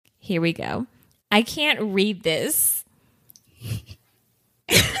Here we go. I can't read this.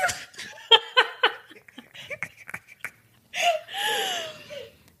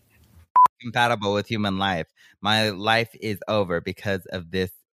 Compatible with human life. My life is over because of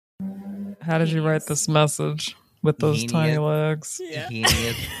this. How did you write this message with those tiny legs? Yeah.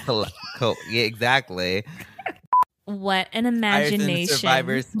 Yeah, exactly. What an imagination.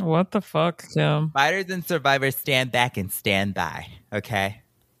 Survivors. What the fuck, Kim? Spiders and survivors, stand back and stand by. Okay.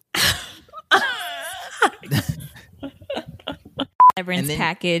 Severance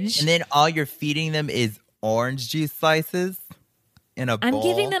package. And then all you're feeding them is orange juice slices in a bowl. I'm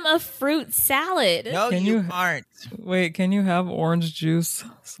giving them a fruit salad. No, you aren't. Wait, can you have orange juice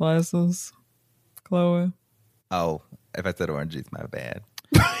slices, Chloe? Oh, if I said orange juice, my bad.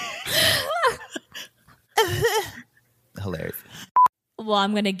 Hilarious. Well,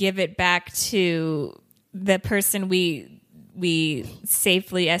 I'm going to give it back to the person we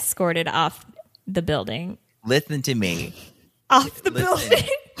safely escorted off the building. Listen to me. Off the building.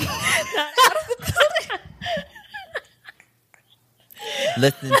 Not out of the building.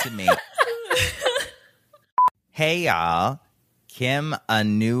 Listen to me. Hey, y'all. Kim, a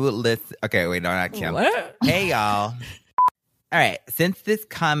new list. Okay, wait, no, not Kim. What? Hey, y'all. All right, since this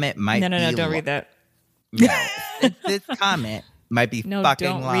comment might be... No, don't read that. No, since this comment might be fucking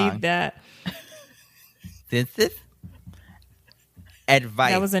don't long. read that. Since this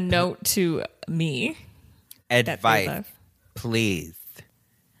advice... That was a note to me. Advice, please.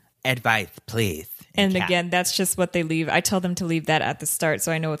 Advice, please. And again, that's just what they leave. I tell them to leave that at the start,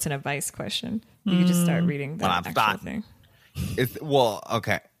 so I know it's an advice question. You can just start reading the actual thing.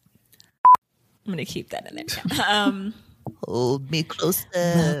 Okay. I'm going to keep that in there. Hold me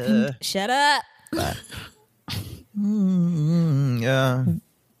closer. Shut up. Yeah.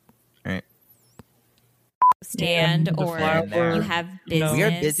 Right. Stand or you have business. We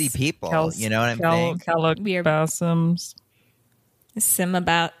are busy people. You know what I'm saying? Calabasums.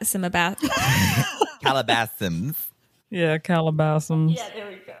 Calabasums. Yeah, calabasums. Yeah, there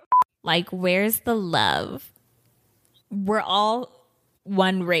we go. Like, where's the love? We're all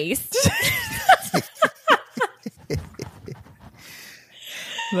one race.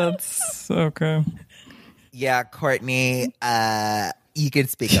 That's okay. Yeah, Courtney, you can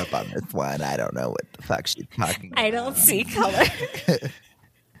speak up on this one. I don't know what the fuck she's talking about. I don't see color.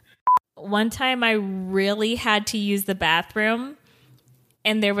 One time I really had to use the bathroom,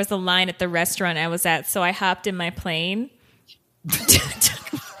 and there was a line at the restaurant I was at, so I hopped in my plane.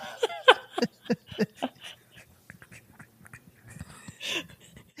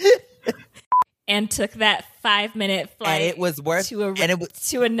 And took that 5-minute flight. And it was worth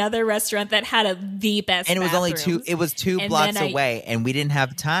to another restaurant that had the best. And it was only two blocks away, and we didn't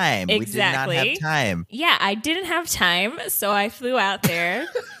have time. Exactly. We did not have time. Yeah, I didn't have time, so I flew out there.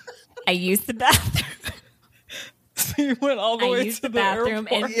 I used the bathroom. So you went all the way to the bathroom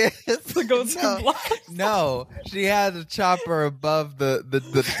and to go 2 blocks. No, she had a chopper above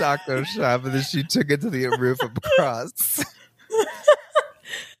the taco shop, and then she took it to the roof across.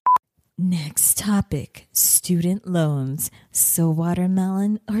 Next topic, student loans. So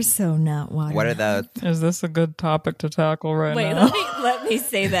watermelon or so not watermelon? What are those? Is this a good topic to tackle now? Wait, let me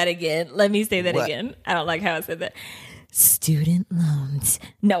say that again. Again. I don't like how I said that. Student loans.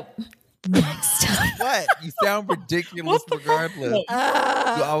 No. Next topic. What? You sound ridiculous regardless.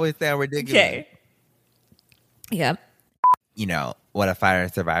 You always sound ridiculous. Okay. Yep. You know, what a fighter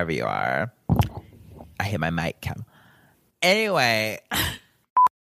and survivor you are. I hit my mic, Kim. Anyway...